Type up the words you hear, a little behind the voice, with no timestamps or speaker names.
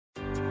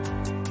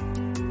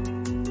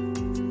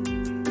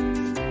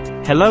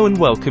Hello and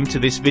welcome to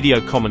this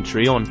video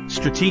commentary on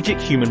Strategic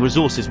Human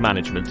Resources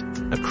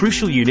Management, a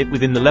crucial unit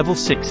within the Level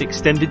 6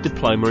 Extended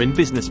Diploma in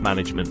Business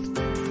Management.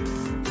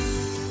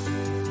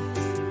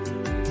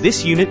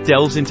 This unit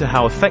delves into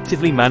how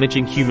effectively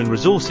managing human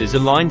resources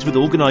aligns with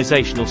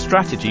organizational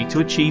strategy to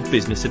achieve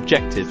business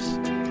objectives.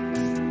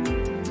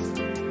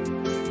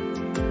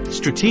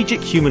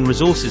 Strategic Human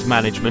Resources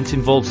Management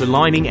involves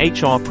aligning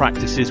HR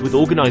practices with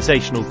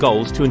organizational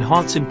goals to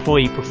enhance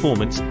employee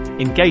performance,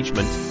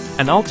 engagement,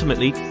 and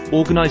ultimately,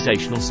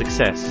 organizational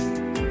success.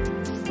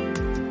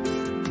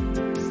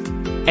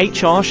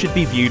 HR should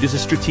be viewed as a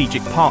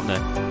strategic partner,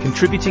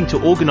 contributing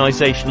to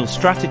organizational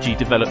strategy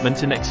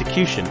development and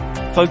execution,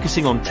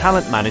 focusing on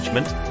talent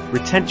management,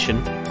 retention,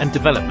 and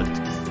development.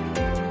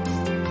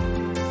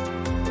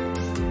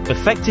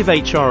 Effective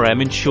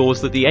HRM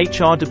ensures that the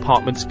HR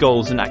department's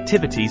goals and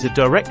activities are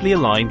directly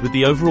aligned with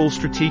the overall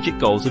strategic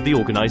goals of the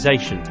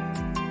organization.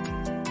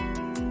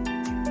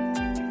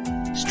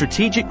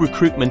 Strategic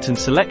recruitment and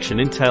selection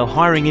entail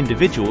hiring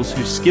individuals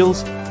whose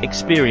skills,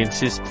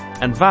 experiences,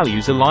 and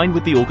values align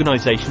with the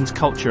organization's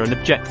culture and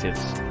objectives.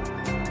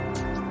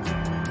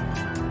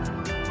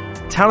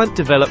 Talent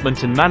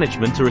development and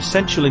management are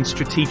essential in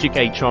strategic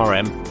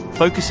HRM,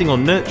 focusing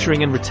on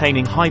nurturing and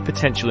retaining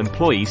high-potential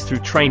employees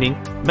through training,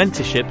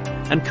 mentorship,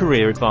 and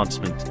career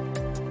advancement.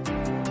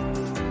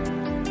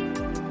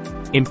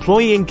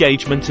 Employee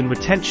engagement and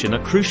retention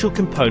are crucial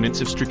components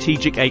of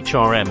strategic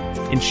HRM,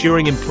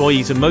 ensuring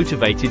employees are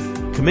motivated,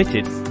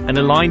 committed, and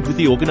aligned with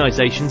the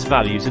organization's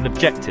values and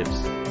objectives.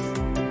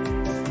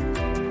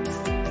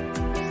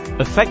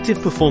 Effective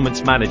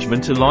performance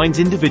management aligns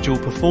individual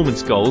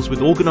performance goals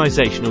with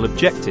organizational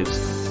objectives,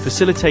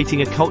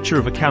 facilitating a culture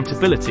of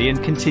accountability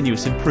and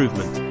continuous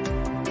improvement.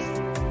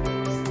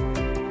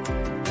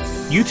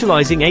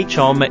 Utilizing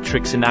HR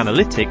metrics and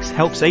analytics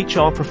helps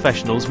HR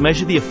professionals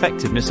measure the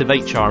effectiveness of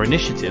HR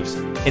initiatives,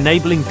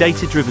 enabling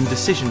data-driven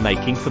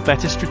decision-making for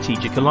better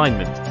strategic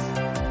alignment.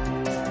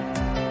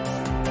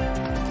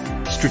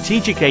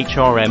 Strategic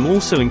HRM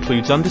also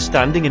includes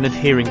understanding and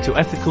adhering to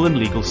ethical and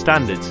legal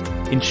standards,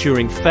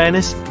 ensuring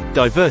fairness,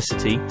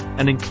 diversity,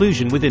 and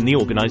inclusion within the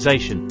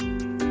organization.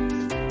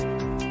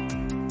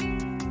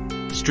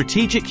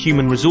 Strategic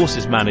Human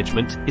Resources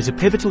Management is a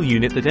pivotal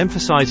unit that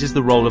emphasizes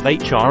the role of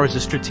HR as a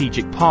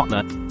strategic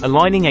partner,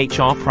 aligning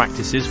HR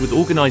practices with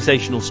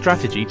organizational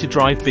strategy to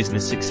drive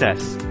business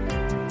success.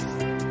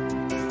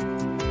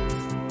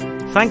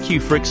 Thank you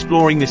for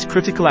exploring this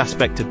critical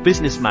aspect of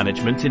business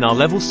management in our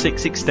Level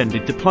 6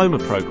 Extended Diploma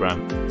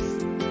program.